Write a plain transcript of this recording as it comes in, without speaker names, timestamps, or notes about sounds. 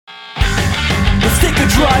Let's take a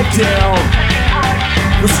drive down.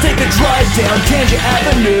 Let's take a drive down Tangent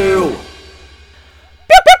Avenue.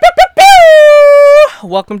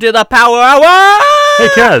 Welcome to the Power Hour. Hey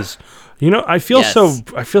Kaz, I feel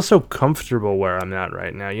Yes. so comfortable where I'm at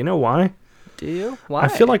right now. You know why? Do you? Why? I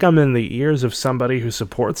feel like I'm in the ears of somebody who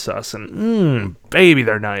supports us, and baby,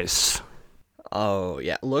 they're nice. Oh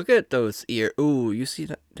yeah, look at those ear. Ooh, you see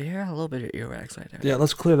that? There, a little bit of earwax right there. Yeah,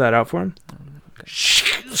 let's clear that out for him.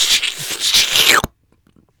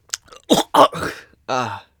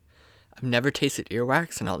 I've never tasted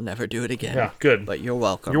earwax, and I'll never do it again. Yeah, good. But you're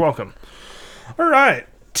welcome. You're welcome. All right,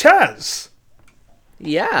 Tez.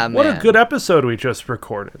 Yeah, man. What a good episode we just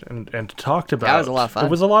recorded and talked about. That was a lot of fun. It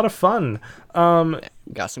was a lot of fun.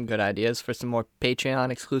 Got some good ideas for some more Patreon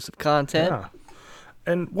exclusive content. Yeah.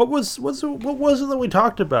 And what was it that we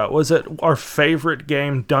talked about? Was it our favorite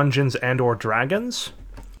game, Dungeons and/or Dragons?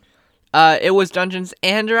 It was Dungeons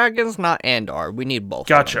and Dragons, not and/or. We need both.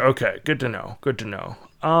 Gotcha. Okay. Good to know. Good to know.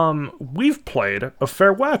 We've played a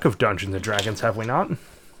fair whack of Dungeons and Dragons, have we not?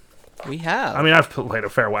 We have. I mean, I've played a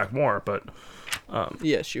fair whack more, but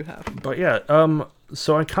yes, you have. but yeah.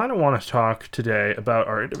 So I kind of want to talk today about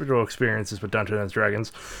our individual experiences with Dungeons and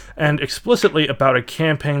Dragons, and explicitly about a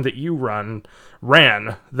campaign that you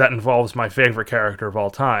ran that involves my favorite character of all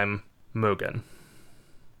time, Mugen.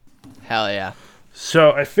 Hell yeah.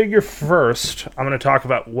 So I figure first I'm going to talk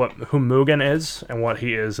about who Mugen is and what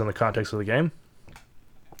he is in the context of the game.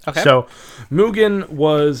 Okay. So Mugen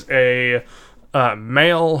was a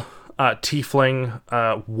male tiefling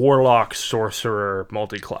warlock sorcerer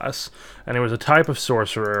multiclass, and he was a type of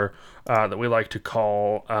sorcerer that we like to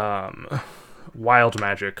call wild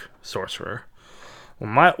magic sorcerer.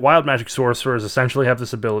 Wild magic sorcerers essentially have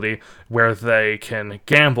this ability where they can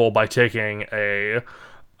gamble by taking a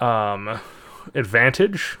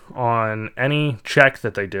advantage on any check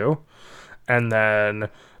that they do, and then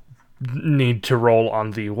need to roll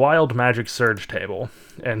on the Wild Magic Surge table.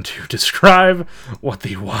 And to describe what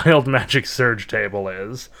the Wild Magic Surge table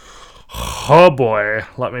is, oh boy,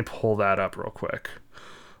 let me pull that up real quick.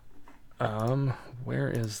 Where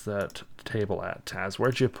is that table at, Taz?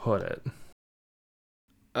 Where'd you put it?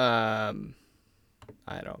 I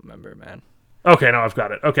don't remember, man. Okay, no, I've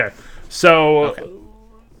got it. Okay, so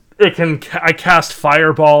Okay. I cast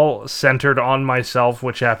Fireball centered on myself,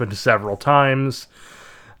 which happened several times.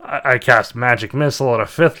 I cast Magic Missile at a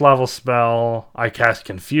 5th level spell. I cast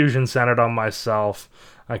Confusion centered on myself.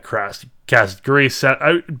 I cast Grease,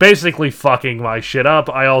 basically fucking my shit up.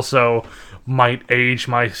 I also might age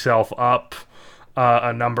myself up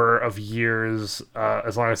a number of years,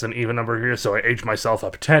 as long as it's an even number of years. So I age myself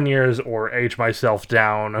up 10 years or age myself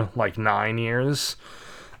down like 9 years.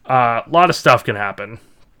 A lot of stuff can happen.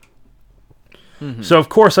 Mm-hmm. So, of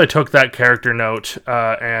course, I took that character note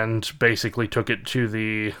and basically took it to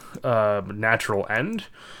the natural end.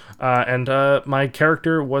 And my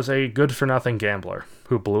character was a good-for-nothing gambler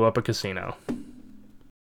who blew up a casino.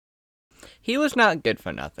 He was not good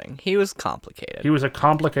for nothing. He was complicated. He was a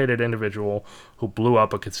complicated individual who blew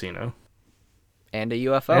up a casino. And a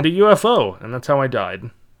UFO. And a UFO, and that's how I died.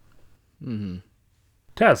 Mm-hmm.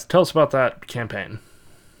 Taz, tell us about that campaign.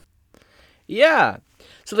 Yeah.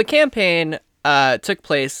 So the campaign took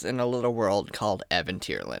place in a little world called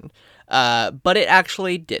Eventyrland. But it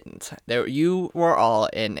actually didn't. You were all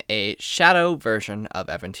in a shadow version of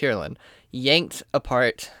Eventyrland, yanked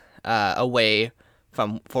apart away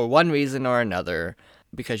for one reason or another,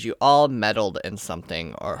 because you all meddled in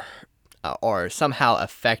something or somehow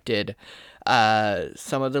affected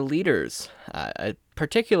some of the leaders, a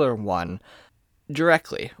particular one,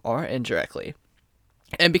 directly or indirectly.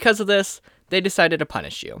 And because of this, they decided to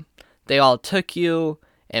punish you. They all took you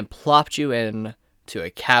and plopped you in to a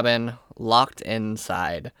cabin locked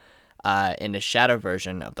inside in a shadow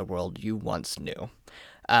version of the world you once knew.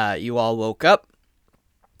 You all woke up,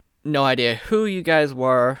 no idea who you guys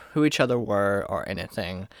were, who each other were, or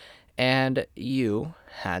anything, and you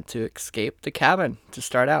had to escape the cabin to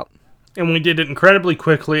start out. And we did it incredibly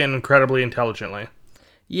quickly and incredibly intelligently.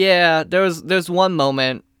 Yeah, there's one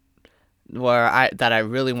moment where I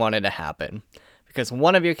really wanted to happen, because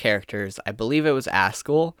one of your characters, I believe it was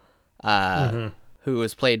Askell, who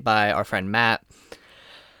was played by our friend Matt.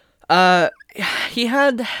 He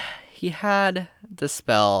had the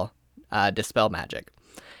spell Dispel Magic,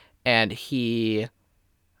 and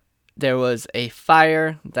there was a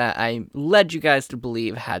fire that I led you guys to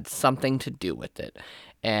believe had something to do with it,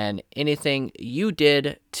 and anything you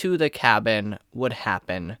did to the cabin would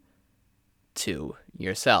happen to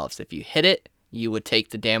yourselves. If you hit it, you would take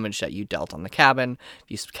the damage that you dealt on the cabin.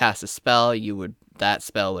 If you cast a spell, that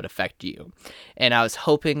spell would affect you. And I was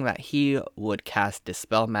hoping that he would cast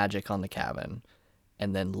Dispel Magic on the cabin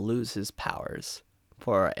and then lose his powers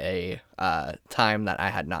for a time that I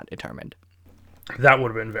had not determined. That would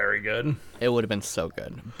have been very good. It would have been so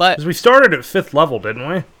good. But Because we started at 5th level, didn't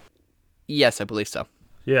we? yes, I believe so.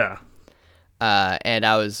 Yeah. And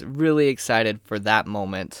I was really excited for that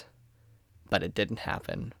moment, but it didn't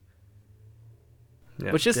happen.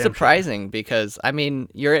 Yeah, Which is damn surprising because, I mean,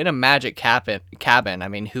 you're in a magic cabin. I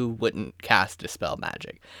mean, who wouldn't cast Dispel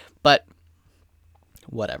Magic? But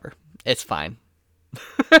whatever. It's fine.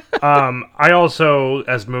 I also,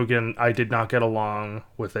 as Mugen, I did not get along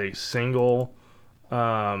with a single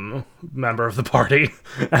member of the party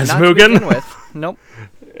as Not Mugen. to begin with. Nope.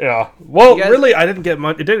 Yeah. Well, You guys- really, I didn't get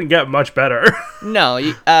much. It didn't get much better. No,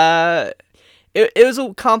 it was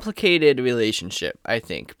a complicated relationship, I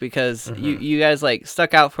think, because you guys like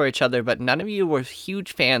stuck out for each other, but none of you were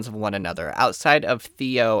huge fans of one another outside of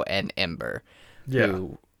Theo and Ember. Yeah.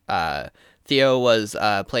 Who, Theo was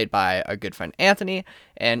played by our good friend Anthony,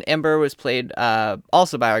 and Ember was played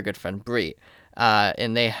also by our good friend Bree.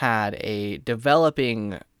 And they had a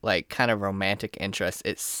developing, like, kind of romantic interest,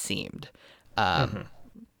 it seemed. And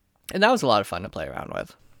that was a lot of fun to play around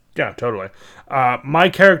with. Yeah, totally. My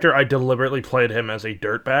character, I deliberately played him as a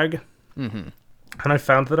dirtbag. Mm-hmm. And I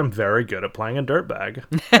found that I'm very good at playing a dirtbag.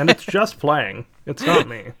 And it's just playing. It's not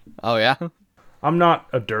me. Oh, yeah? I'm not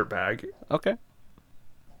a dirtbag. Okay.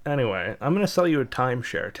 Anyway, I'm going to sell you a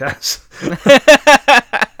timeshare, Tess.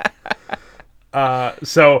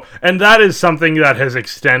 And that is something that has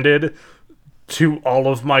extended to all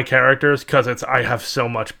of my characters, because I have so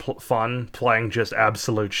much fun playing just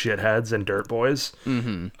absolute shitheads and dirt boys.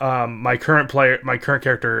 Mm-hmm. My current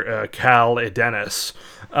character, Cal Dennis,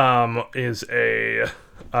 is a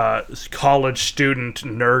college student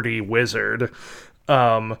nerdy wizard.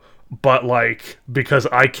 But, like, because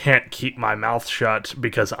I can't keep my mouth shut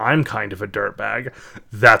because I'm kind of a dirtbag,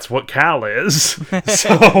 that's what Cal is.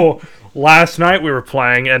 So, last night we were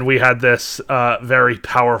playing, and we had this very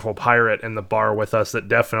powerful pirate in the bar with us that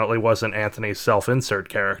definitely wasn't Anthony's self-insert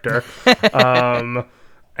character.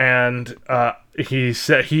 And he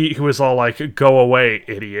said, he was all like, "Go away,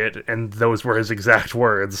 idiot," and those were his exact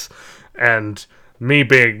words. And me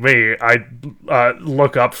being me, I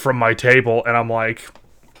look up from my table, and I'm like,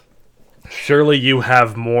 surely you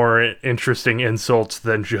have more interesting insults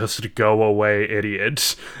than just "go away,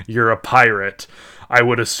 idiot." You're a pirate. I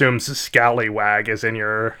would assume scallywag is in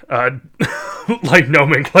your, like,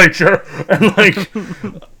 nomenclature. And, like,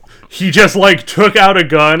 he just, like, took out a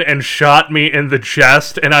gun and shot me in the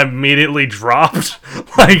chest, and I immediately dropped,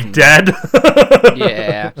 like, dead.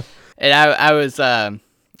 Yeah. And I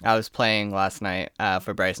was playing last night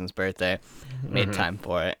for Bryson's birthday. Made time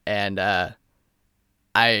for it. And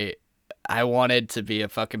I wanted to be a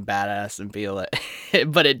fucking badass and be like,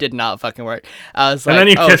 but it did not fucking work. I was like, and then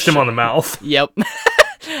you kissed him on the mouth. Yep.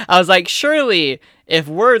 I was like, surely if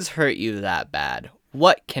words hurt you that bad,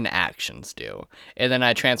 what can actions do? And then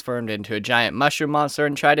I transformed into a giant mushroom monster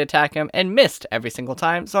and tried to attack him and missed every single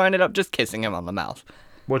time. So I ended up just kissing him on the mouth.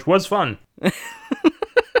 Which was fun.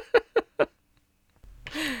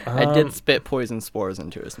 I did spit poison spores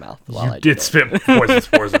into his mouth. You did spit poison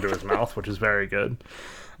spores into his mouth, which is very good.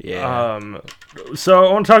 Yeah. So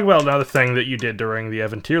I want to talk about another thing that you did during the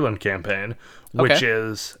Eventyrland campaign, which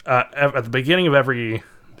is at the beginning of every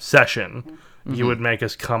session, you would make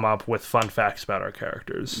us come up with fun facts about our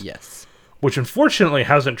characters. Yes. Which unfortunately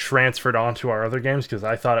hasn't transferred onto our other games because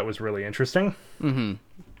I thought it was really interesting. Mm-hmm.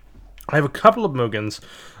 I have a couple of Mugens,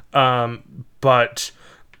 but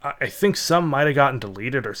I think some might have gotten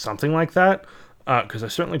deleted or something like that, because I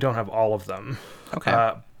certainly don't have all of them.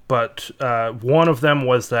 Okay. But one of them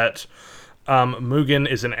was that Mugen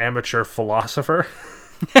is an amateur philosopher,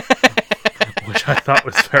 which I thought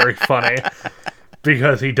was very funny,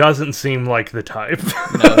 because he doesn't seem like the type.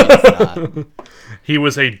 No, he's not. He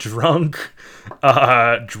was a drunk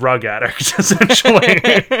drug addict,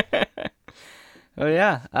 essentially. Oh,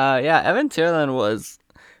 yeah. Eventyrland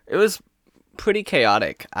was pretty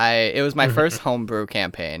chaotic. It was my first homebrew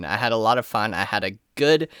campaign. I had a lot of fun. I had a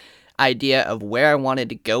good idea of where I wanted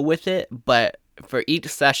to go with it, but for each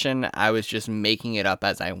session I was just making it up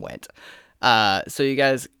as I went. So you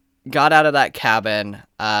guys got out of that cabin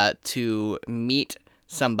to meet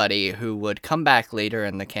somebody who would come back later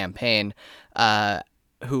in the campaign,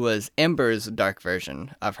 who was Ember's dark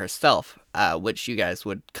version of herself, which you guys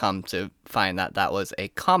would come to find that was a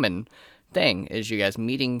common thing, is you guys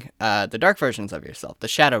meeting the dark versions of yourself, the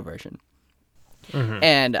shadow version.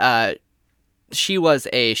 And she was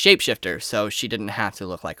a shapeshifter, so she didn't have to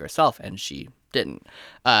look like herself, and she didn't.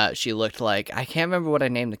 She looked like, I can't remember what I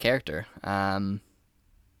named the character. I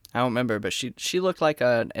don't remember, but she looked like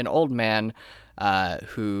an old man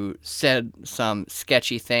who said some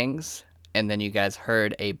sketchy things, and then you guys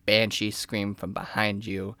heard a banshee scream from behind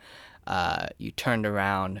you. You turned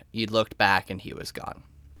around, you looked back, and he was gone.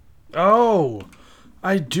 Oh,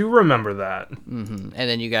 I do remember that. Mm-hmm. And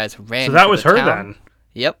then you guys ran. So that was her town. then.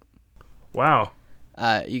 Yep. Wow.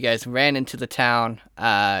 You guys ran into the town,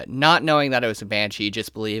 not knowing that it was a banshee,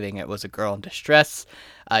 just believing it was a girl in distress.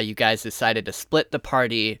 You guys decided to split the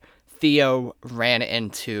party. Theo ran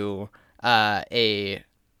into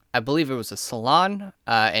I believe it was a salon,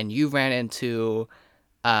 and you ran into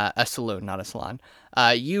a saloon, not a salon.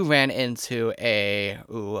 You ran into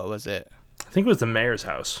what was it? I think it was the mayor's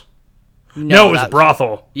house. No, it was a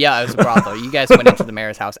brothel. Yeah, it was a brothel. You guys went into the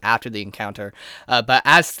mayor's house after the encounter. But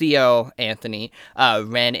as Theo, Anthony,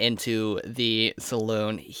 ran into the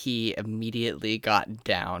saloon, he immediately got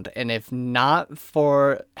downed. And if not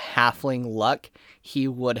for halfling luck, he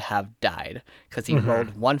would have died. Because he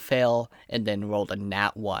rolled one fail and then rolled a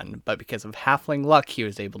nat 1. But because of halfling luck, he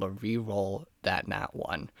was able to re-roll that nat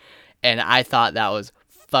 1. And I thought that was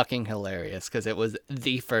fucking hilarious because it was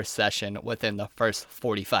the first session within the first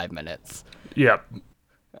 45 minutes. Yep.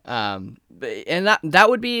 And that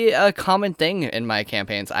would be a common thing in my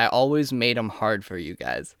campaigns. I always made them hard for you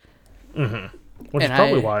guys. Mm-hmm. Which is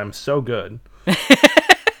probably why I'm so good.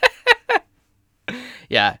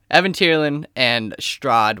 Yeah, Eventyrland and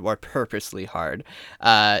Strahd were purposely hard.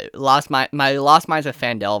 My Lost Mines of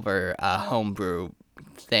Phandelver homebrew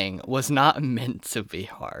thing was not meant to be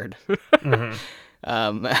hard. Mm-hmm.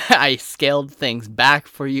 I scaled things back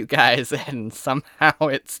for you guys, and somehow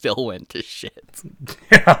it still went to shit.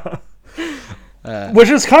 Yeah. Which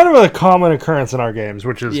is kind of a common occurrence in our games,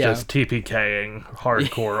 which is just TPKing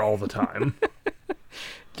hardcore all the time.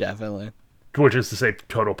 Definitely. Which is to say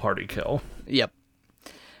total party kill. Yep.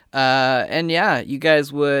 And yeah, you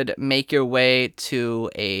guys would make your way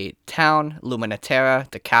to a town,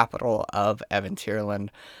 Luminaterra, the capital of Eventyrland.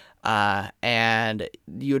 And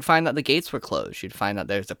you would find that the gates were closed. You'd find that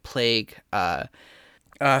there's a plague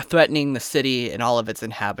threatening the city and all of its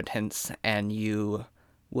inhabitants, and you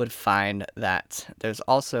would find that there's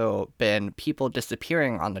also been people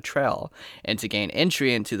disappearing on the trail. And to gain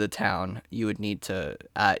entry into the town, you would needed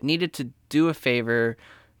to do a favor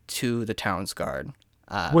to the town's guard.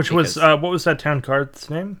 Which was what was that town guard's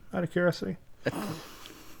name? Out of curiosity,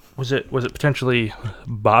 was it potentially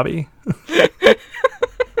Bobby?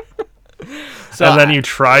 So and then you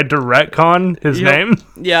tried to retcon his name?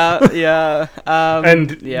 Yeah.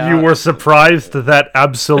 You were surprised that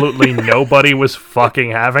absolutely nobody was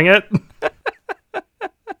fucking having it?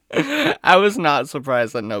 I was not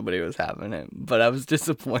surprised that nobody was having it, but I was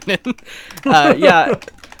disappointed.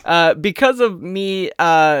 Because of me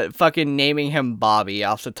fucking naming him Bobby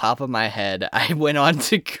off the top of my head, I went on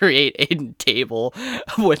to create a table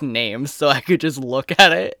with names so I could just look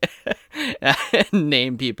at it and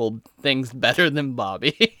name people things better than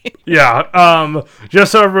Bobby. Yeah,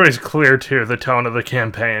 just so everybody's clear too, the tone of the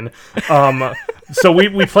campaign. So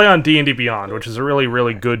we play on D&D Beyond, which is a really,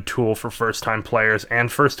 really good tool for first-time players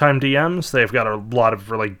and first-time DMs. They've got a lot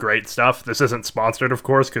of really great stuff. This isn't sponsored, of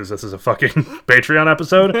course, because this is a fucking Patreon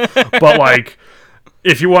episode. But, like,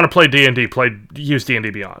 if you want to play D&D, use D&D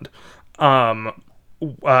Beyond.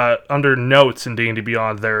 Under notes in D&D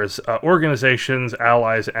Beyond, there's organizations,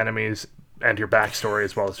 allies, enemies, and your backstory,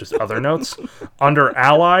 as well as just other notes. Under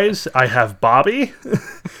allies, I have Bobby,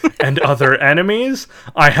 and other enemies,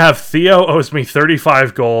 I have Theo owes me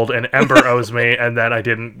 35 gold, and Ember owes me, and then I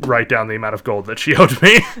didn't write down the amount of gold that she owed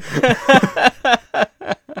me.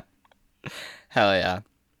 Hell yeah.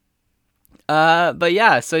 But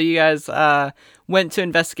yeah, so you guys went to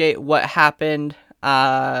investigate what happened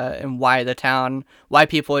and why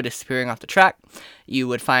people are disappearing off the track. You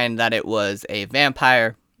would find that it was a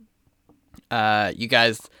vampire. You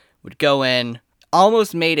guys would go in,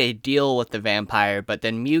 almost made a deal with the vampire, but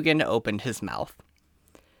then Mugen opened his mouth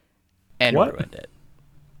and ruined it.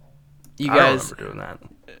 I don't remember doing that.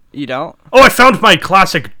 You don't? Oh, I found my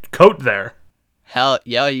classic coat there. Hell,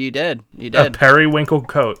 yeah, you did. You did. A periwinkle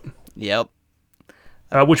coat. Yep.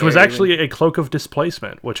 Which was actually a cloak of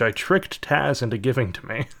displacement, which I tricked Taz into giving to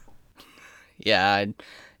me. Yeah,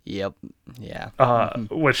 Yep. Yeah.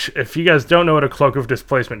 Which, if you guys don't know what a Cloak of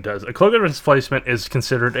Displacement does, a Cloak of Displacement is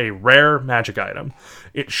considered a rare magic item.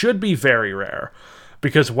 It should be very rare,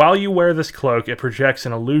 because while you wear this cloak, it projects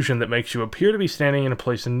an illusion that makes you appear to be standing in a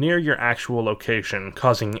place near your actual location,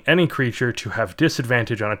 causing any creature to have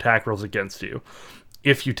disadvantage on attack rolls against you.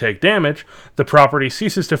 If you take damage, the property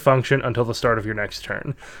ceases to function until the start of your next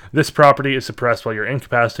turn. This property is suppressed while you're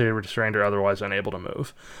incapacitated, restrained, or otherwise unable to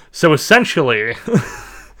move. So essentially,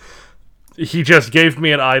 he just gave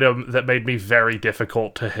me an item that made me very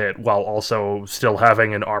difficult to hit while also still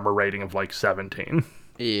having an armor rating of like 17.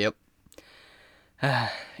 Yep.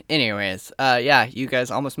 Anyways, yeah, you guys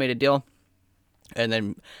almost made a deal. And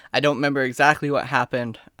then I don't remember exactly what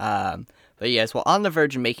happened. But you guys were on the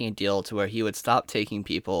verge of making a deal to where he would stop taking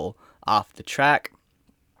people off the trail.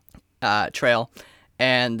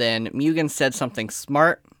 And then Mugen said something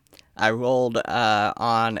smart. I rolled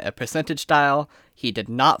on a percentage dial. He did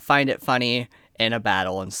not find it funny, and a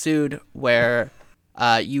battle ensued where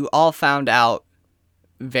you all found out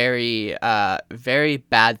very, very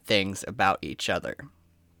bad things about each other.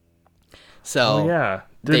 So yeah.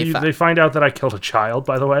 They find out that I killed a child,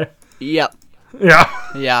 by the way? Yep. Yeah.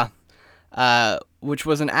 Yeah. Which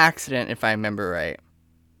was an accident, if I remember right.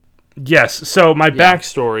 Yes. So my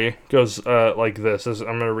backstory goes like this. I'm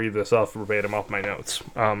going to read this off verbatim off my notes.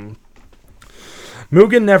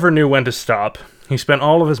 Mugen never knew when to stop. He spent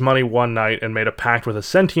all of his money one night and made a pact with a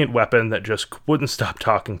sentient weapon that just wouldn't stop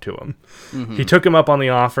talking to him. Mm-hmm. He took him up on the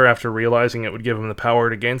offer after realizing it would give him the power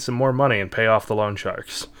to gain some more money and pay off the loan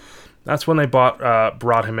sharks. That's when they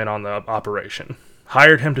brought him in on the operation.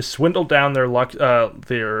 Hired him to swindle down their luck.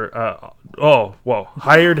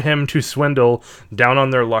 Hired him to swindle down on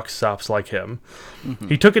their luck stops like him. Mm-hmm.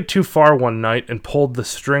 He took it too far one night and pulled the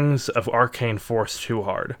strings of arcane force too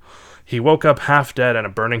hard. He woke up half dead in a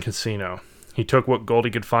burning casino. He took what gold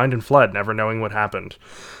he could find and fled, never knowing what happened.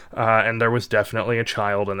 And there was definitely a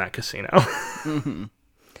child in that casino. Mm-hmm.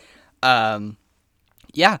 Found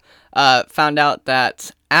out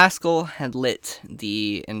that Askell had lit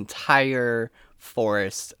the entire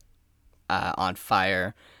forest on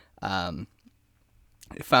fire. Found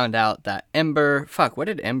out that Ember... Fuck, what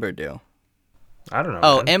did Ember do? I don't know.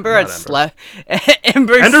 Oh, man. Ember had slept.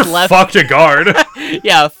 Ender slept. Fucked a guard.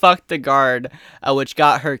 Yeah, fucked the guard, which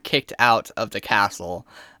got her kicked out of the castle.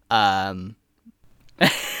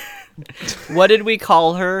 What did we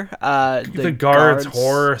call her? The guard's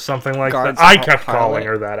whore or something like that. I kept calling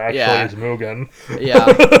her that. Actually, it's Mugen.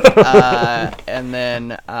 Yeah. And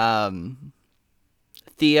then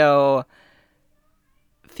Theo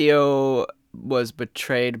was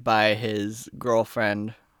betrayed by his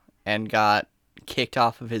girlfriend and got kicked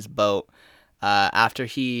off of his boat after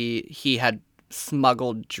he had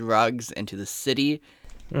smuggled drugs into the city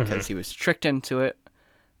because he was tricked into it.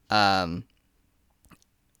 That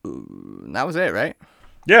was it, right?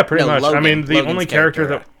 Yeah, pretty much. Logan, I mean, the only character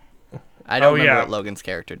that... I don't remember what Logan's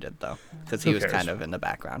character did, though, because he was kind of in the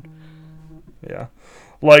background. Yeah.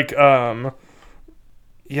 Like, it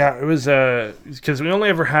was, because we only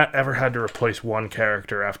ever had to replace one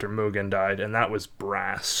character after Mugen died, and that was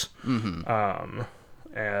Brass. Mm-hmm.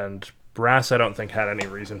 And Brass, I don't think, had any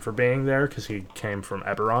reason for being there, because he came from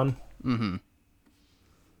Eberron. Mm-hmm.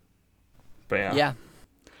 But yeah.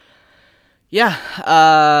 Yeah.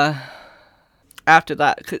 After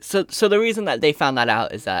that, so the reason that they found that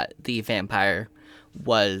out is that the vampire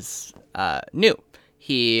was new.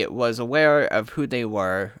 He was aware of who they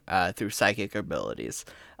were through psychic abilities.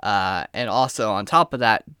 And also, on top of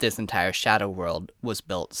that, this entire shadow world was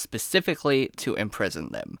built specifically to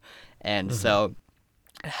imprison them. And so,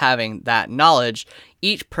 having that knowledge,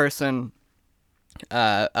 each person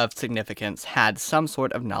of significance had some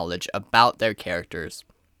sort of knowledge about their characters.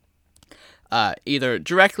 Either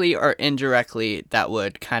directly or indirectly, that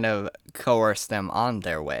would kind of coerce them on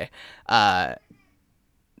their way.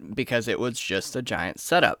 Because it was just a giant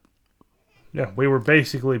setup. Yeah, we were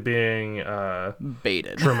basically being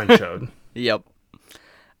baited. Truman showed. Yep.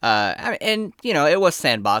 And, it was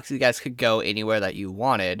sandbox. You guys could go anywhere that you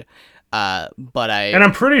wanted. And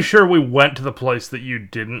I'm pretty sure we went to the place that you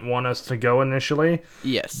didn't want us to go initially.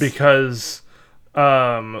 Yes. Because...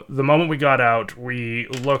 the moment we got out, we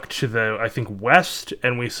looked to the, I think, west,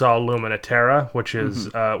 and we saw Luminaterra, which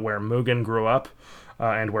is where Mugen grew up,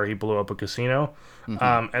 and where he blew up a casino.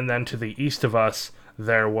 And then to the east of us,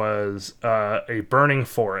 there was a burning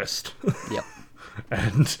forest. Yep.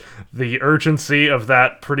 And the urgency of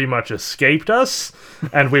that pretty much escaped us,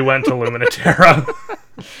 and we went to Luminaterra.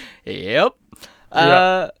 Yep.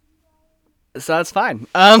 So that's fine.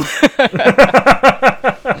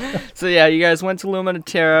 So yeah, you guys went to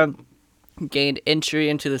Luminaterra, gained entry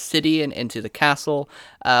into the city and into the castle,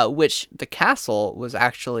 which the castle was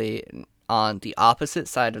actually on the opposite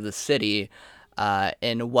side of the city,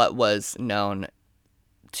 in what was known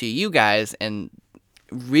to you guys in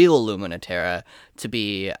real Luminaterra to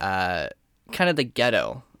be kind of the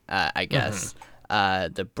ghetto, I guess.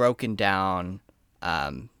 The broken down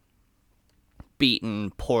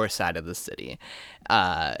beaten, poor side of the city.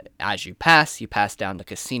 As you pass down the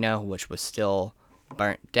casino, which was still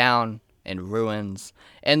burnt down in ruins.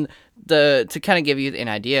 And to kind of give you an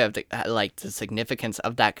idea of the significance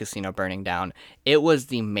of that casino burning down, it was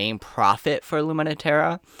the main profit for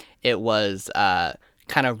Luminaterra. It was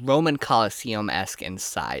kind of Roman Colosseum-esque in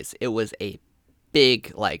size. It was a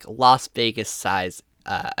big, like, Las Vegas size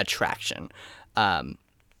attraction.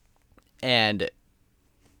 And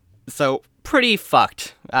so pretty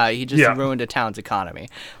fucked. He just ruined a town's economy.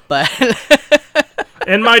 But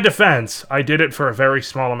in my defense, I did it for a very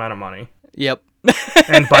small amount of money. Yep.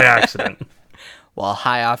 And by accident. Well,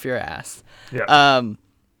 high off your ass. Yeah.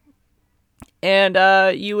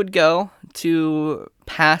 And you would go to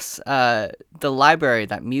pass the library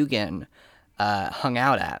that Mugen hung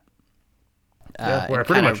out at. Where I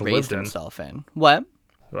pretty much lived himself in. What?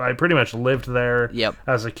 I pretty much lived there Yep.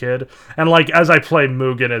 as a kid. And, like, as I played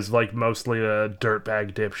Mugen as, like, mostly a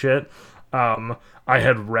dirtbag dipshit, I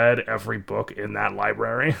had read every book in that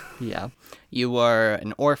library. Yeah. You were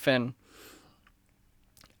an orphan,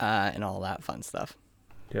 and all that fun stuff.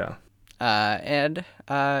 Yeah. And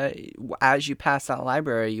as you pass that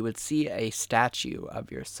library, you would see a statue of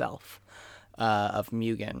yourself, of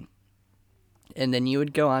Mugen. And then you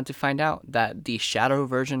would go on to find out that the shadow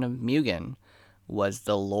version of Mugen was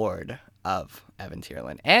the Lord of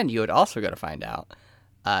Eventyrland. And you would also go to find out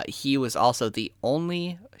he was also the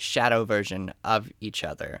only shadow version of each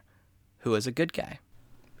other who was a good guy.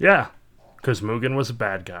 Yeah, because Mugen was a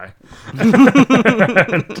bad guy. And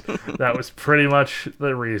that was pretty much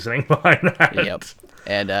the reasoning behind that. Yep.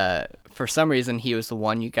 And for some reason, he was the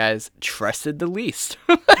one you guys trusted the least.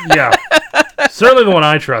 Yeah. Certainly the one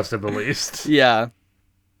I trusted the least. Yeah.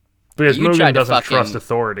 Because You Mugen tried to doesn't trust fucking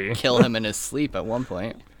authority. Kill him in his sleep at one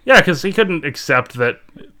point. Yeah, because he couldn't accept that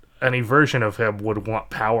any version of him would want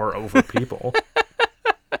power over people.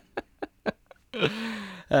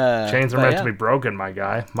 Chains are meant to be broken, my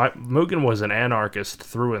guy. Mugen was an anarchist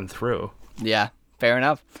through and through. Yeah, fair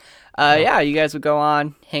enough. Yeah, you guys would go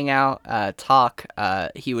on, hang out, talk.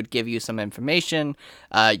 He would give you some information.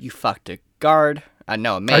 You fucked a guard.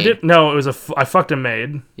 No, a maid. I didn't. No, it was I fucked a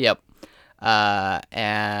maid. Yep.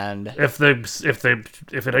 And if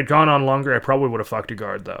it had gone on longer, I probably would have fucked a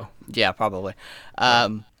guard though. Yeah, probably.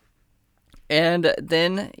 And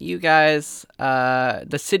then you guys,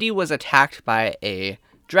 the city was attacked by a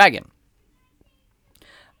dragon.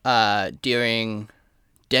 During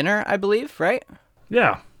dinner, I believe, right?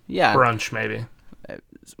 Yeah. Yeah. Brunch, maybe.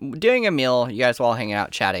 During a meal, you guys were all hanging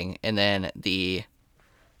out chatting, and then the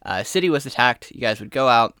city was attacked. You guys would go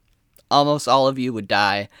out. Almost all of you would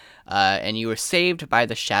die, and you were saved by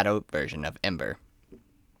the shadow version of Ember.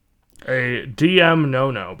 A DM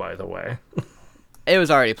no-no, by the way. It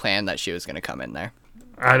was already planned that she was going to come in there.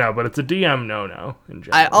 I know, but it's a DM no-no in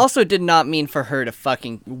general. I also did not mean for her to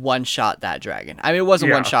fucking one-shot that dragon. I mean, it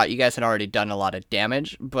wasn't one-shot. You guys had already done a lot of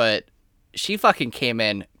damage, but she fucking came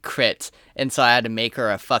in crit, and so I had to make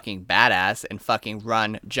her a fucking badass and fucking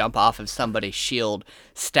run, jump off of somebody's shield,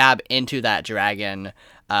 stab into that dragon,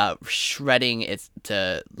 shredding it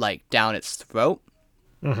to, like, down its throat.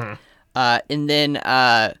 Mm-hmm. And then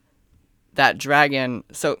that dragon...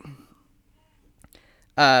 So...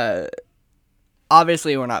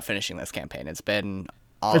 obviously, we're not finishing this campaign. It's been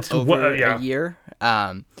over a year.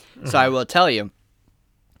 So I will tell you,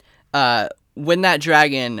 when that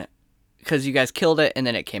dragon, because you guys killed it and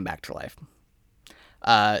then it came back to life.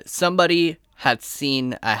 Somebody had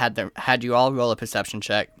seen, had you all roll a perception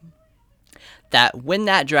check. That when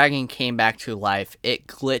that dragon came back to life, it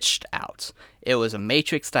glitched out. It was a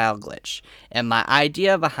Matrix-style glitch. And my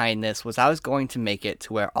idea behind this was I was going to make it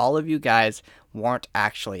to where all of you guys weren't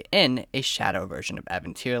actually in a shadow version of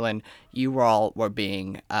Eventyrland. You all were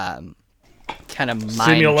being kind of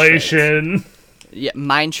simulation.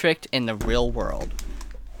 Mind-tricked in the real world.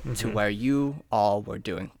 To where you all were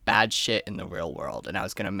doing bad shit in the real world. And I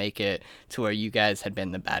was going to make it to where you guys had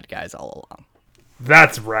been the bad guys all along.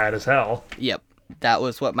 That's rad as hell. Yep. That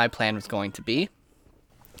was what my plan was going to be.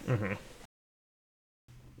 Mm-hmm.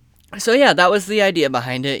 So yeah, that was the idea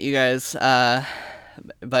behind it, you guys.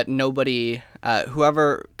 But nobody,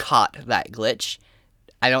 whoever caught that glitch,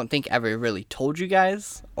 I don't think ever really told you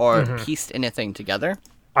guys or pieced anything together.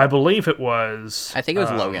 I believe it was... I think it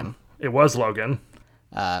was Logan. It was Logan.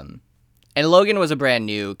 And Logan was a brand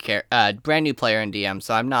new player in DM,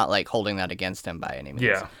 so I'm not like holding that against him by any means.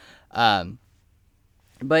 Yeah.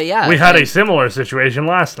 But yeah, we had a similar situation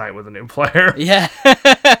last night with a new player. Yeah.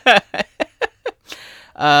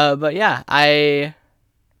 But yeah, I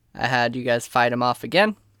had you guys fight him off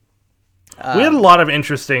again. We had a lot of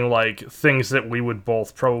interesting, like, things that we would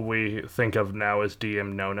both probably think of now as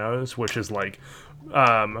DM no-nos, which is, like,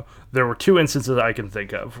 there were 2 instances I can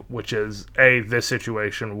think of, which is, this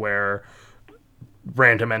situation where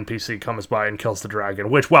random NPC comes by and kills the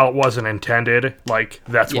dragon, which, while it wasn't intended, like,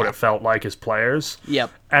 that's what it felt like as players.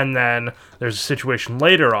 Yep. And then there's a situation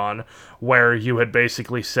later on where you had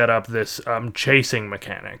basically set up this chasing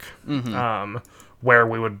mechanic, where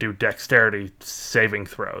we would do dexterity saving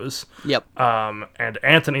throws. Yep. And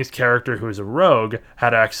Anthony's character, who is a rogue,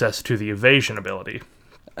 had access to the evasion ability.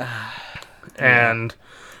 And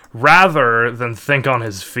rather than think on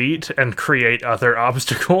his feet and create other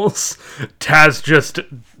obstacles, Taz just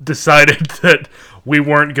decided that we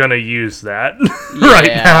weren't going to use that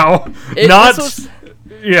right now.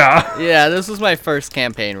 Yeah, this was my first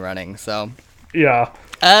campaign running, so... Yeah.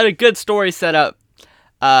 I had a good story set up.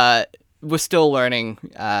 Was still learning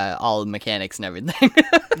all the mechanics and everything.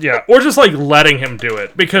 Yeah, or just, like, letting him do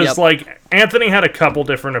it. Because, like, Anthony had a couple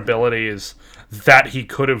different abilities that he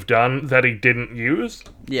could have done that he didn't use.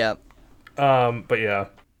 Yep. But yeah.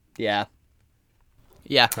 Yeah.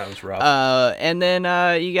 Yeah. That was rough. And then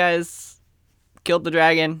you guys killed the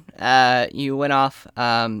dragon. You went off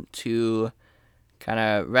to kind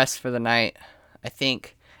of rest for the night, I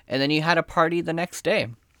think. And then you had a party the next day.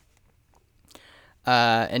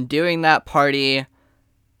 And during that party...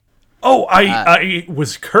 Oh, I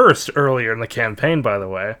was cursed earlier in the campaign, by the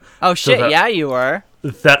way. Oh, shit, yeah, you were.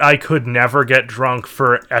 That I could never get drunk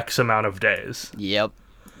for X amount of days. Yep.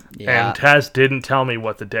 Yeah. And Taz didn't tell me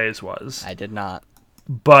what the days was. I did not.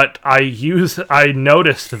 But I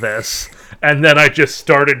noticed this, and then I just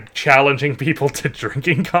started challenging people to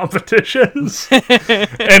drinking competitions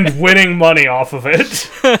and winning money off of it.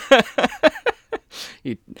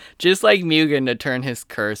 Just like Mugen to turn his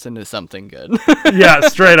curse into something good. Yeah,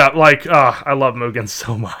 straight up. Like, I love Mugen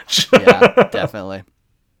so much. Yeah, definitely.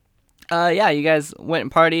 Yeah, you guys went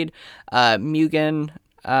and partied. Mugen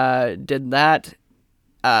did that.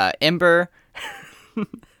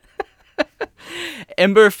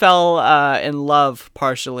 Ember fell in love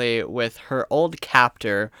partially with her old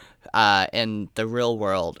captor in the real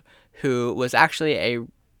world, who was actually a,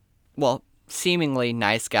 seemingly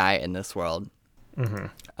nice guy in this world.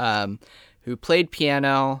 Mm-hmm. Who played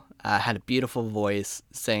piano, had a beautiful voice,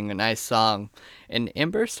 sang a nice song, and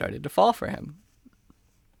Ember started to fall for him.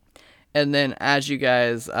 And then as you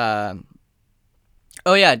guys...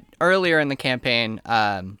 earlier in the campaign,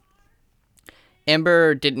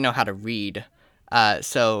 Ember didn't know how to read,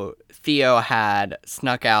 so Theo had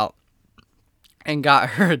snuck out and got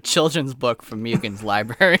her a children's book from Mugen's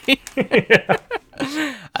library.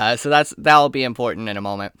 So that'll be important in a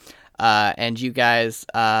moment. And you guys,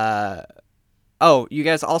 you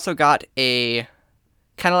guys also got a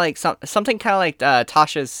kind of like something kind of like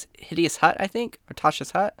Tasha's Hideous Hut, I think, or Tasha's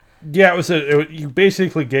Hut. Yeah, you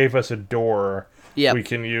basically gave us a door Yep. we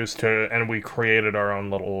can use and we created our own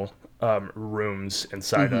little rooms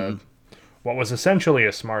inside of what was essentially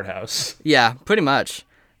a smart house. Yeah, pretty much.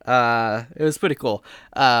 It was pretty cool.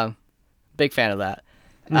 Big fan of that.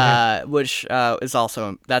 Which is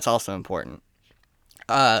also important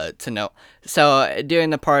to note. So during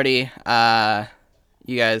the party,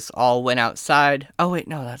 you guys all went outside. Oh wait,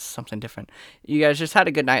 no, that's something different. You guys just had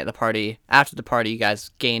a good night at the party. After the party, you guys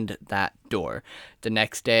gained that door. The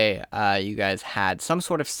next day, you guys had some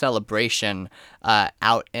sort of celebration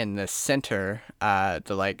out in the center,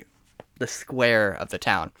 the square of the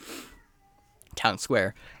town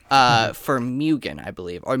square, for Mugen, I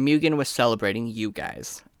believe, or Mugen was celebrating you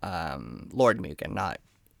guys, Lord Mugen, not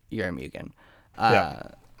your Mugen. Yeah.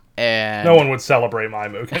 And no one would celebrate my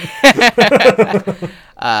Mugen.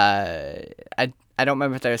 I don't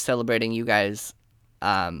remember if they were celebrating you guys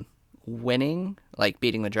winning, like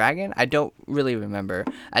beating the dragon. I don't really remember.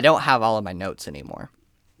 I don't have all of my notes anymore.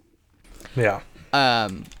 Yeah.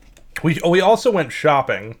 We also went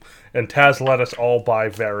shopping, and Taz let us all buy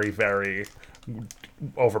very, very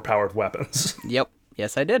overpowered weapons. Yep.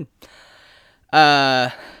 Yes, I did.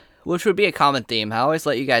 Which would be a common theme. I always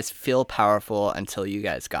let you guys feel powerful until you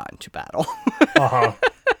guys got into battle. Uh-huh.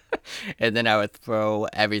 And then I would throw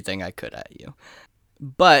everything I could at you.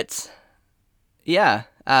 But, yeah.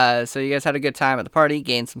 So you guys had a good time at the party,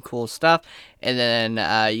 gained some cool stuff, and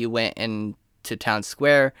then you went into Town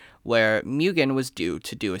Square, where Mugen was due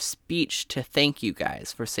to do a speech to thank you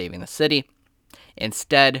guys for saving the city.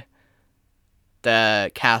 Instead,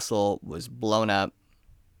 the castle was blown up,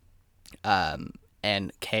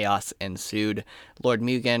 and chaos ensued. Lord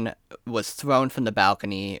Mugen was thrown from the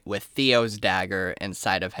balcony with Theo's dagger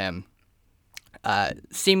inside of him,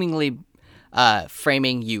 seemingly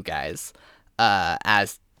framing you guys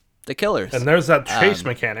as the killers. And there's that chase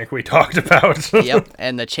mechanic we talked about. Yep,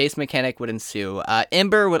 and the chase mechanic would ensue.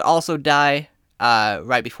 Ember would also die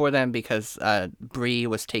right before them because Bree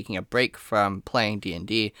was taking a break from playing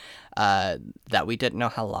D&D that we didn't know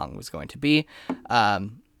how long was going to be.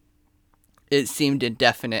 It seemed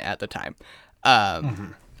indefinite at the time.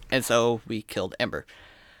 And so we killed Ember.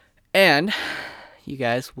 And you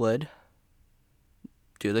guys would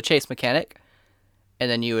do the chase mechanic,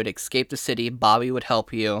 and then you would escape the city. Bobby would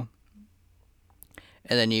help you,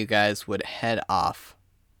 and then you guys would head off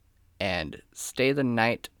and stay the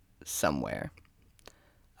night somewhere.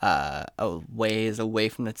 A ways away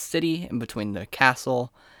from the city, in between the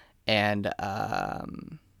castle and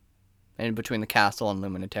in between the castle and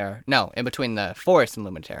Luminaterra. No, in between the forest and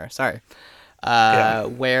Luminaterra. Sorry.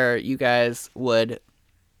 Where you guys would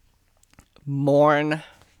mourn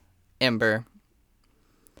Ember.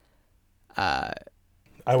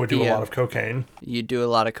 I would do a lot of cocaine. You do a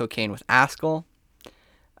lot of cocaine with Askell.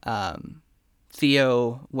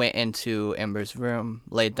 Theo went into Ember's room,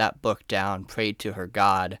 laid that book down, prayed to her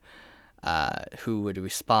god, who would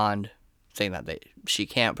respond, saying that she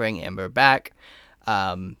can't bring Ember back,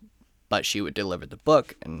 but she would deliver the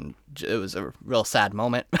book, and it was a real sad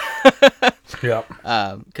moment. Yeah.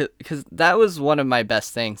 Because that was one of my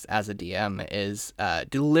best things as a DM, is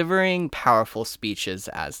delivering powerful speeches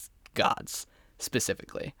as gods,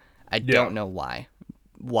 specifically. I don't know why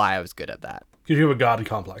I was good at that. Because you have a god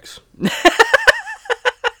complex.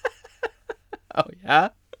 Oh, yeah?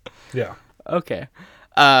 Yeah. Okay.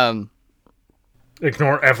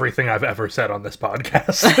 Ignore everything I've ever said on this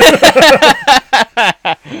podcast.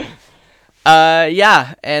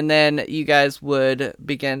 Yeah, and then you guys would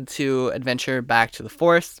begin to adventure back to the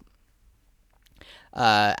forest.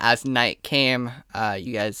 As night came,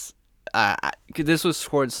 you guys... this was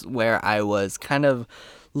towards where I was kind of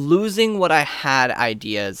losing what I had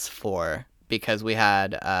ideas for, because we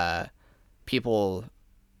had people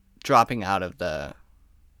dropping out of the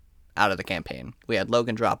campaign. We had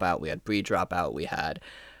Logan drop out, we had Bree drop out, we had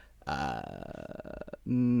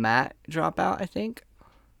Matt drop out, I think.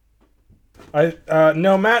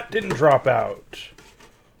 No, Matt didn't drop out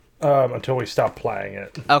until we stopped playing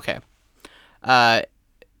it. Okay.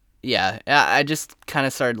 Yeah, I just kind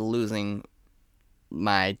of started losing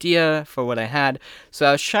my idea for what I had, so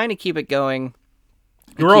I was trying to keep it going.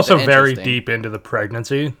 You were also very deep into the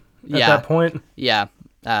pregnancy at that point. Yeah.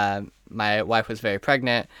 My wife was very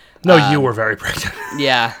pregnant. No, you were very pregnant.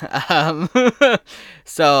 Yeah.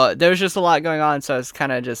 So there was just a lot going on, so I was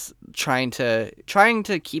kind of just trying to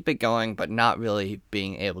keep it going, but not really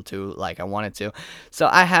being able to like I wanted to. So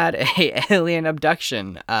I had a alien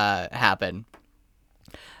abduction happen.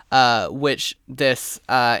 Which this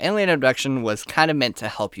alien abduction was kind of meant to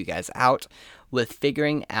help you guys out with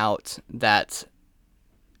figuring out that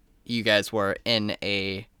you guys were in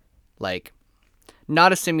a, like,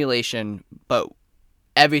 not a simulation, but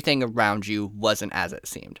everything around you wasn't as it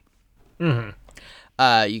seemed. Mm-hmm.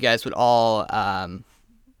 You guys would all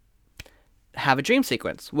have a dream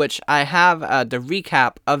sequence, which I have the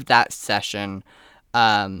recap of that session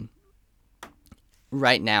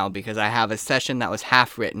right now, because I have a session that was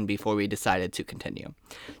half written before we decided to continue.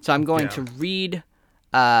 So I'm going to read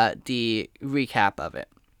the recap of it.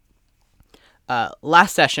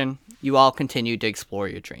 Last session, you all continued to explore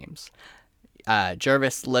your dreams.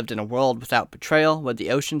 Jervis lived in a world without betrayal, where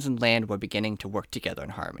the oceans and land were beginning to work together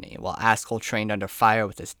in harmony. While Askell trained under fire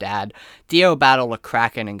with his dad, Theo battled a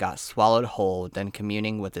kraken and got swallowed whole, then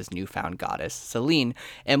communing with his newfound goddess, Selene,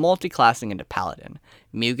 and multiclassing into paladin.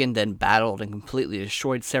 Mugen then battled and completely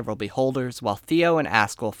destroyed several beholders, while Theo and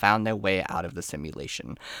Askell found their way out of the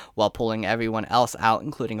simulation, while pulling everyone else out,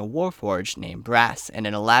 including a warforged named Brass, and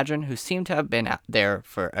an Eladrin who seemed to have been out there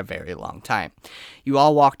for a very long time. You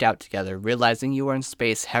all walked out together, realizing you were in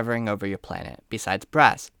space hovering over your planet, besides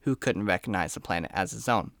Brass, who couldn't recognize the planet as his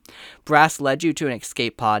own. Brass led you to an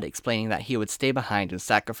escape pod, explaining that he would stay behind and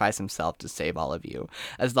sacrifice himself to save all of you,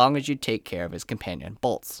 as long as you take care of his companion,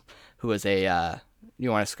 Bolts, who was a, you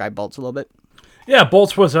want to describe Bolts a little bit? Yeah,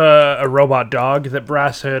 Bolts was a robot dog that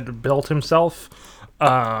Brass had built himself.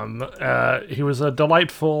 He was a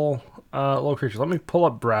delightful little creature. Let me pull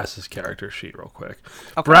up Brass's character sheet real quick.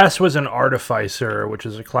 Okay. Brass was an artificer, which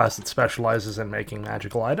is a class that specializes in making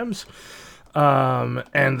magical items.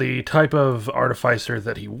 And the type of artificer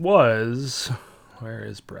that he was... Where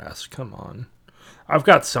is Brass? Come on. I've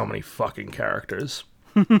got so many fucking characters.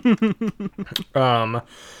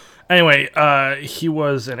 Anyway, he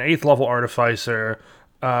was an 8th level artificer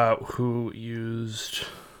who used...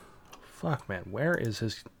 Fuck, man. Where is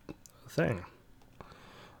his thing?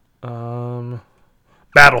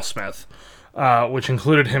 Battlesmith. which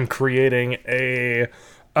included him creating a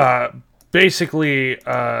basically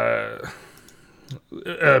a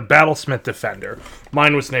Battlesmith Defender.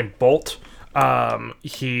 Mine was named Bolt.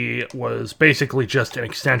 He was basically just an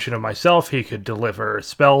extension of myself. He could deliver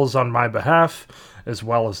spells on my behalf, as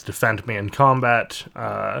well as defend me in combat.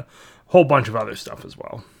 Whole bunch of other stuff as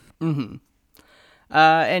well.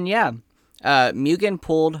 Mugen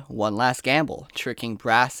pulled one last gamble, tricking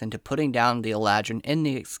Brass into putting down the Eladrin in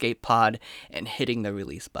the escape pod and hitting the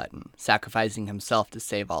release button, sacrificing himself to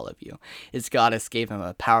save all of you. His goddess gave him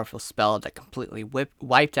a powerful spell that completely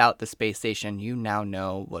wiped out the space station you now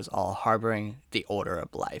know was all harboring the Order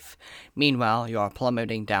of Life. Meanwhile, you are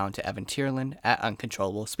plummeting down to Eventyrland at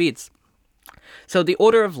uncontrollable speeds. So the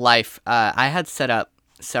Order of Life, I had set up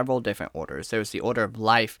several different orders. There's the Order of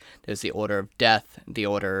Life, there's the Order of Death, the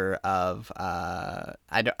Order of I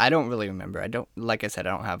don't really remember. Like I said,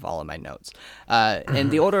 I don't have all of my notes.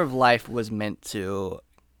 And the Order of Life was meant to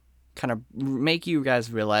kind of make you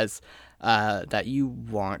guys realize that you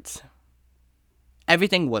weren't,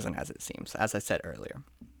 everything wasn't as it seems, as I said earlier.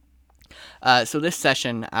 So this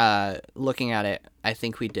session, looking at it, I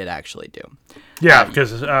think we did actually do. Yeah,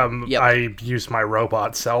 because I used my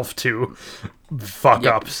robot self to fuck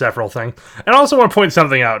up several things. And I also want to point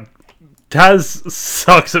something out. Taz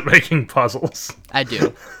sucks at making puzzles. I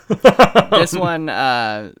do. This one,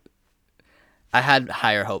 I had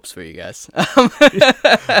higher hopes for you guys.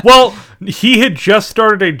 Well, he had just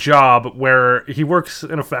started a job where he works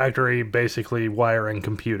in a factory basically wiring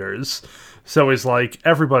computers. So he's like,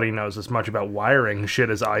 everybody knows as much about wiring shit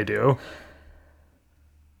as I do.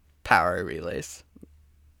 Power relays.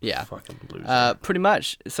 Yeah. Fucking loser. Pretty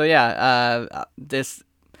much. So yeah, this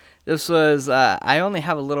was, I only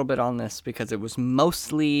have a little bit on this because it was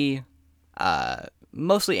mostly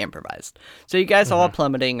improvised. So you guys are all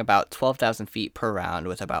plummeting about 12,000 feet per round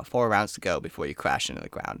with about 4 rounds to go before you crash into the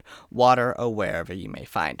ground, water or wherever you may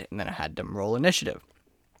find it. And then I had them roll initiative.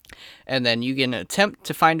 And then you can attempt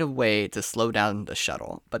to find a way to slow down the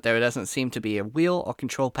shuttle, but there doesn't seem to be a wheel or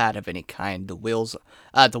control pad of any kind. The walls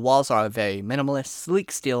are very minimalist,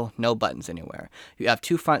 sleek steel, no buttons anywhere. You have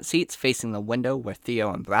 2 front seats facing the window where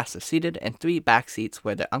Theo and Brass are seated, and 3 back seats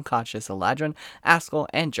where the unconscious Eladrin, Askell,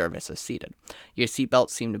 and Jervis are seated. Your seatbelts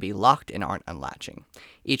seem to be locked and aren't unlatching.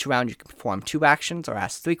 Each round you can perform 2 actions or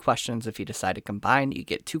ask 3 questions. If you decide to combine, you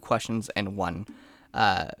get 2 questions and 1,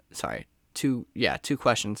 two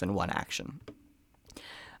questions and 1 action.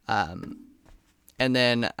 And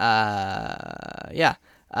then the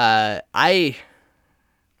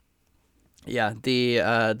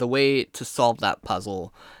way to solve that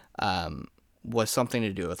puzzle was something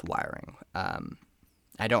to do with wiring.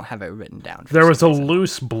 I don't have it written down. There was a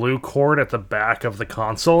loose blue cord at the back of the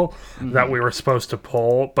console that we were supposed to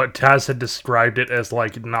pull, but Taz had described it as,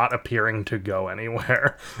 like, not appearing to go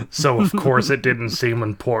anywhere. So, of course, it didn't seem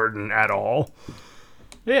important at all.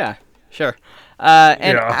 Yeah, sure.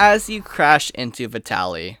 As you crash into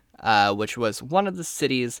Vitali, which was one of the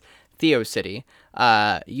cities, Theo City,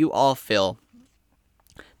 you all feel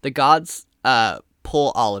the gods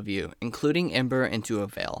pull all of you, including Ember, into a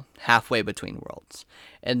veil, halfway between worlds.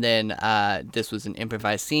 And then this was an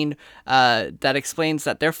improvised scene that explains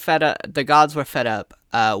that the gods were fed up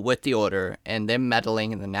with the Order and them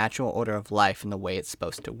meddling in the natural order of life and the way it's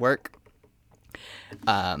supposed to work,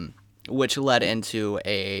 which led into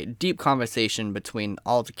a deep conversation between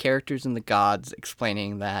all the characters and the gods,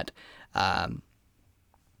 explaining that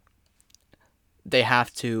they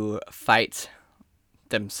have to fight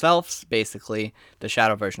themselves, basically, the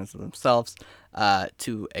shadow versions of themselves,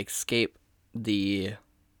 to escape the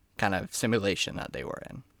kind of simulation that they were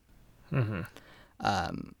in.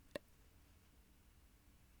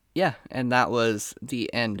 And that was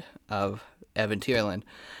the end of Eventyrland.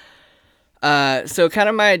 So kind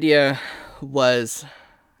of my idea was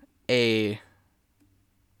the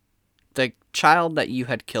child that you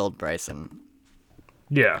had killed, Bryson.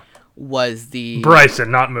 Yeah. Was the...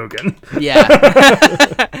 Bryson, not Mugen.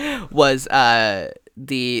 Yeah. Was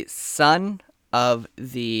the son of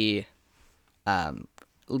the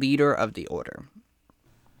leader of the Order.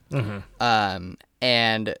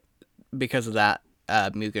 And because of that,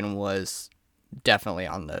 Mugen was definitely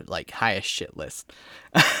on the, like, highest shit list.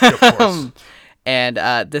 Of course. And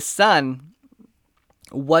the son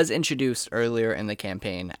was introduced earlier in the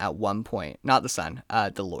campaign at one point. Not the son,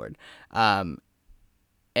 the Lord.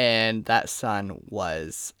 And that son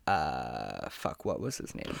was, what was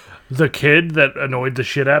his name? The kid that annoyed the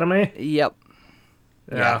shit out of me? Yep.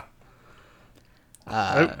 Yeah.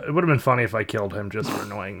 It would have been funny if I killed him just for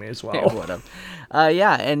annoying me as It well. would have.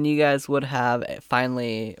 Yeah, and you guys would have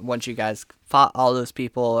finally, once you guys fought all those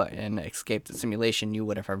people and escaped the simulation, you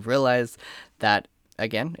would have realized that,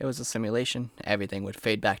 again, it was a simulation. Everything would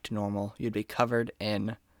fade back to normal. You'd be covered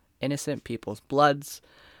in innocent people's blood.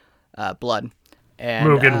 And,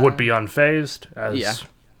 Mugen would be unfazed, as yeah.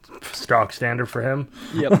 stock standard for him.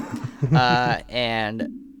 Yep. And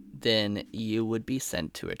then you would be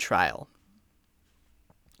sent to a trial.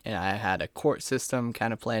 And I had a court system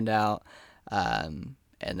kind of planned out. And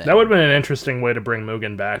then That would have been an interesting way to bring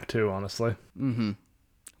Mugen back, too, honestly.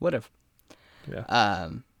 would have. Yeah.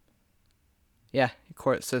 Yeah,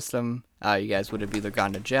 court system. You guys would have either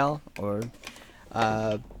gone to jail or,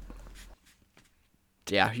 yeah,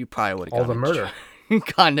 you probably would have All the murder.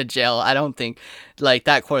 gone to jail. I don't think, like,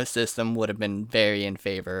 that court system would have been very in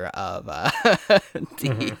favor of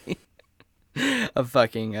of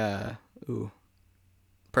fucking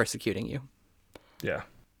persecuting you. Yeah.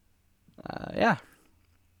 Yeah.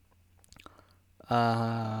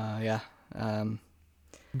 Yeah.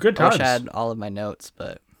 Good I wish times. I had all of my notes,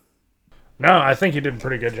 but No, I think you did a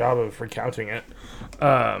pretty good job of recounting it.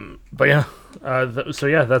 But yeah, so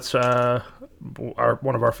yeah, that's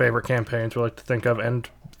one of our favorite campaigns we like to think of, and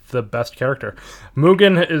the best character.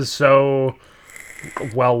 Mugen is so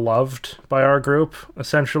well loved by our group,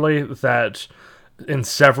 essentially, that in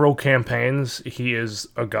several campaigns he is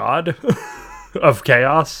a god of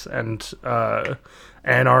chaos and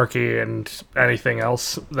anarchy and anything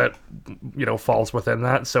else that falls within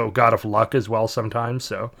that. So god of luck as well sometimes.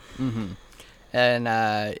 So.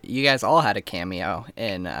 And you guys all had a cameo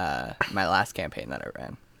in my last campaign that I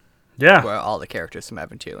ran, Yeah. where all the characters from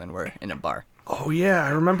Eventyrland were in a bar. Oh yeah, I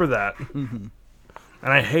remember that.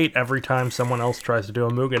 And I hate every time someone else tries to do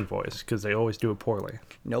a Mugen voice, because they always do it poorly.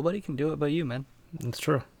 Nobody can do it but you, man. It's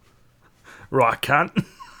true. Rock can't.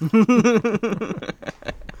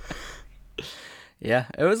 Yeah,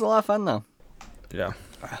 it was a lot of fun, though. Yeah.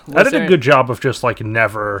 Was I did there- a good job of just,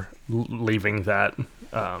 never leaving that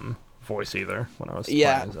voice either when I was playing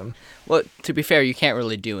as him. Well, to be fair, you can't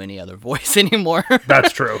really do any other voice anymore.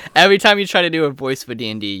 That's true. Every time you try to do a voice for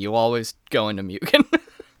D&D, you always go into Mugen.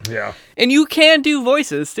 Yeah. And you can do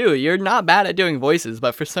voices, too. You're not bad at doing voices,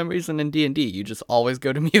 but for some reason in D&D, you just always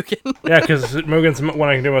go to Mugen. Yeah, because Mugen's what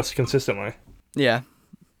I can do most consistently. Yeah.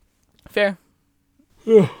 Fair.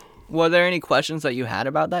 Were there any questions that you had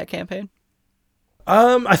about that campaign?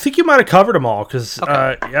 I think you might have covered them all, because,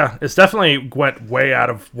 Okay. yeah, it's definitely went way out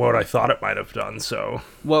of what I thought it might have done, so...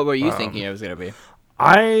 What were you thinking it was going to be?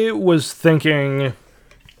 I was thinking...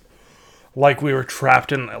 we were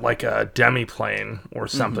trapped in, a demi-plane or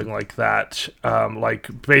something like that.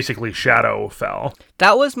 Basically Shadowfell.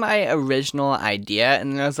 That was my original idea,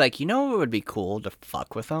 and then I was like, you know what would be cool to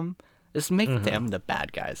fuck with them? Is make them the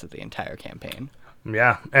bad guys of the entire campaign.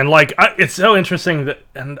 Yeah, and, it's so interesting that...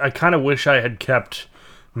 And I kind of wish I had kept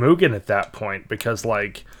Mugen at that point, because,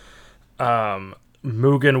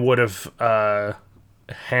 Mugen would have...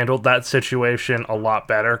 handled that situation a lot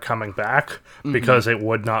better coming back, because it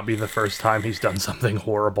would not be the first time he's done something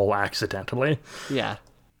horrible accidentally. Yeah.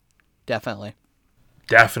 Definitely.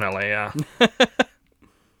 Definitely, yeah.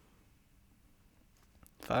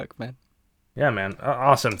 Fuck, man. Yeah, man.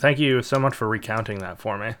 Awesome. Thank you so much for recounting that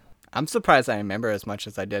for me. I'm surprised I remember as much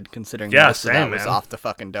as I did, considering Yeah, most of that same, was man. off the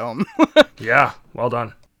fucking dome. Yeah, well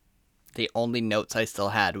done. The only notes I still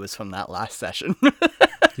had was from that last session.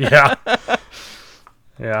 Yeah.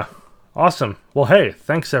 Yeah. Awesome. Well, hey,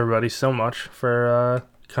 thanks everybody so much for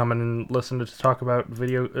coming and listening to talk about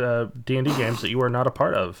video D&D games that you are not a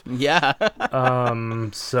part of. Yeah.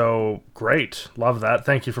 So great. Love that.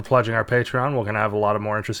 Thank you for pledging our Patreon. We're going to have a lot of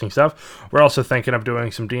more interesting stuff. We're also thinking of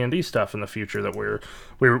doing some D&D stuff in the future that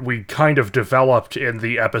we kind of developed in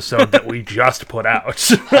the episode that we just put out.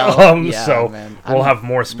 Yeah, so man. we'll I'm have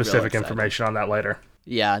more real specific excited. information on that later.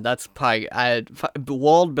 Yeah, that's probably...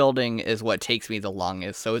 world building is what takes me the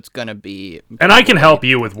longest, so it's going to be... And I can help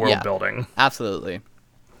you with world Yeah. building. Absolutely.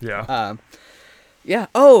 Yeah. Yeah.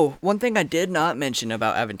 Oh, one thing I did not mention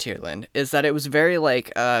about Eventyrland is that it was very,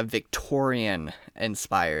 Victorian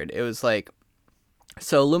inspired. It was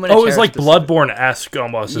so Luminous. Oh, it was Bloodborne-esque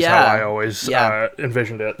almost is how Yeah. I always Yeah.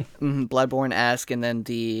 envisioned it. Bloodborne-esque, and then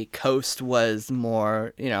the coast was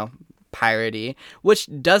more, piratey, which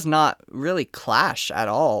does not really clash at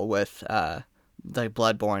all with the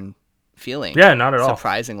Bloodborne feeling. Yeah, not at all.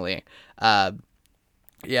 Surprisingly.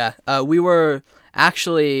 We were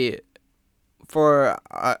actually, for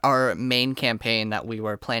our main campaign that we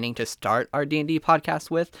were planning to start our D&D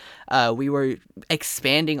podcast with, we were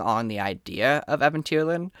expanding on the idea of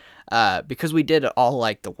Eventyrland, because we did all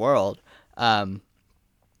like the world.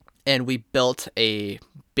 and we built a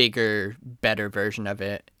bigger, better version of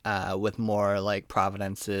it with more like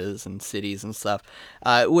providences and cities and stuff,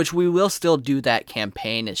 which we will still do that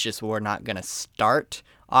campaign. It's just we're not going to start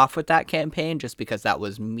off with that campaign just because that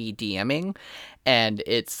was me DMing, and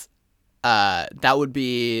it's that would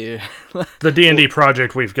be The D&D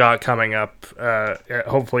project we've got coming up,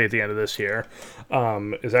 hopefully at the end of this year,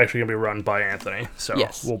 is actually going to be run by Anthony. So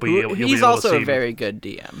yes. you'll be He's able also to see a very good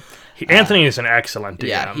DM. Anthony is an excellent DM.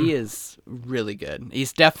 Yeah, he is really good.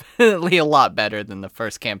 He's definitely a lot better than the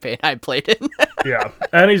first campaign I played in. Yeah,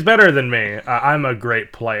 and he's better than me. I'm a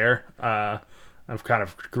great player. I've kind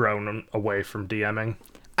of grown away from DMing.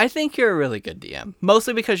 I think you're a really good DM,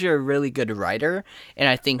 mostly because you're a really good writer, and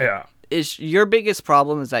I think your biggest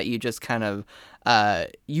problem is that you just kind of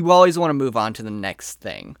you always want to move on to the next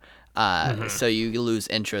thing. So you lose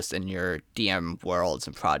interest in your DM worlds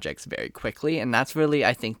and projects very quickly, and that's really,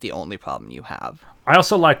 I think, the only problem you have. I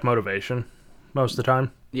also like motivation most of the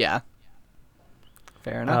time. Yeah.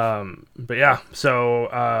 Fair enough. But yeah,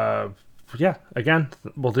 so yeah, again,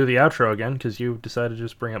 we'll do the outro again because you decided to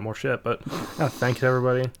just bring up more shit. But thanks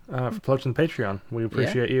everybody for pledging the Patreon. We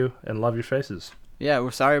appreciate you and love your faces. Yeah,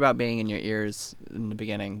 we're sorry about being in your ears in the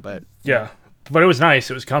beginning, but yeah. But it was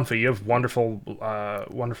nice. It was comfy. You have wonderful,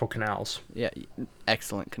 wonderful canals. Yeah,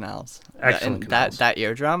 excellent canals. Excellent canals. That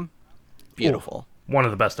eardrum, beautiful. Ooh, one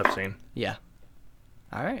of the best I've seen. Yeah.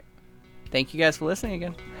 All right. Thank you guys for listening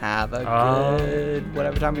again. Have a good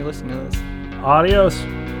whatever time you're listening to this. Adios.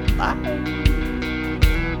 Bye.